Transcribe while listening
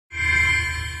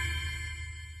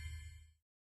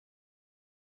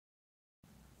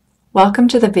Welcome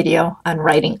to the video on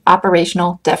writing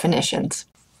operational definitions.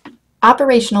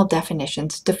 Operational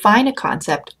definitions define a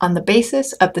concept on the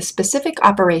basis of the specific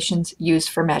operations used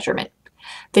for measurement.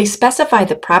 They specify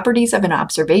the properties of an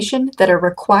observation that are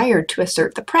required to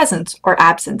assert the presence or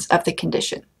absence of the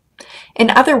condition. In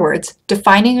other words,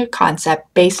 defining a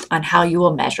concept based on how you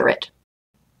will measure it.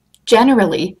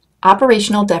 Generally,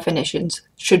 operational definitions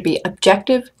should be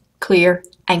objective, clear,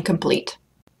 and complete.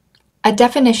 A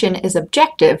definition is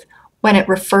objective when it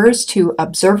refers to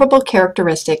observable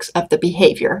characteristics of the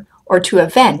behavior or to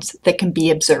events that can be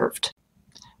observed.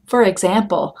 For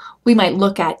example, we might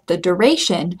look at the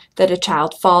duration that a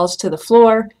child falls to the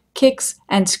floor, kicks,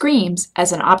 and screams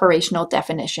as an operational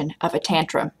definition of a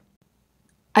tantrum.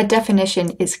 A definition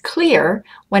is clear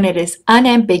when it is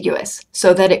unambiguous,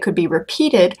 so that it could be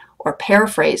repeated or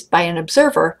paraphrased by an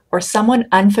observer or someone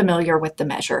unfamiliar with the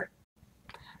measure.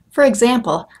 For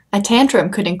example, a tantrum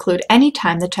could include any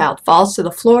time the child falls to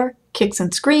the floor, kicks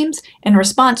and screams in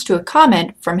response to a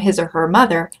comment from his or her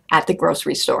mother at the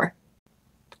grocery store.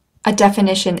 A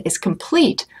definition is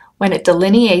complete when it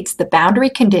delineates the boundary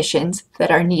conditions that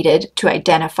are needed to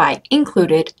identify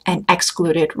included and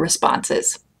excluded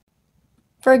responses.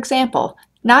 For example,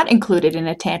 not included in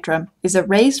a tantrum is a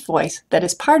raised voice that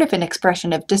is part of an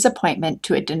expression of disappointment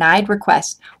to a denied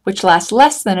request which lasts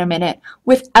less than a minute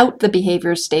without the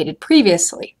behaviors stated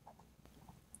previously.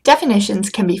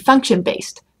 Definitions can be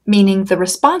function-based, meaning the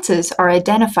responses are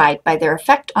identified by their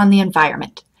effect on the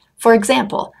environment. For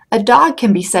example, a dog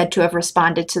can be said to have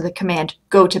responded to the command,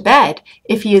 "Go to bed,"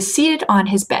 if he is seated on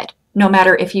his bed, no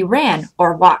matter if he ran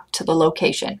or walked to the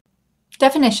location.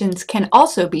 Definitions can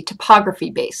also be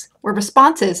topography-based, where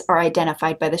responses are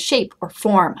identified by the shape or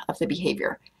form of the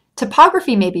behavior.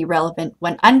 Topography may be relevant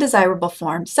when undesirable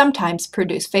forms sometimes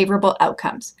produce favorable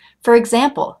outcomes. For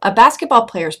example, a basketball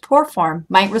player's poor form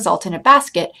might result in a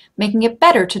basket, making it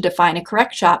better to define a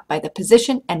correct shot by the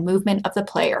position and movement of the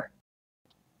player.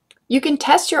 You can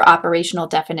test your operational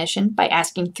definition by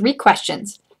asking 3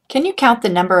 questions. Can you count the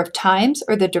number of times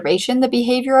or the duration the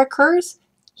behavior occurs?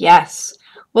 Yes.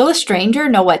 Will a stranger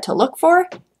know what to look for?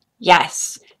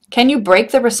 Yes. Can you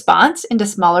break the response into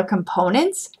smaller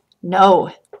components?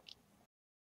 No.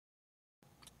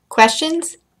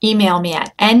 Questions? Email me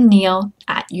at nneal@uwo.ca.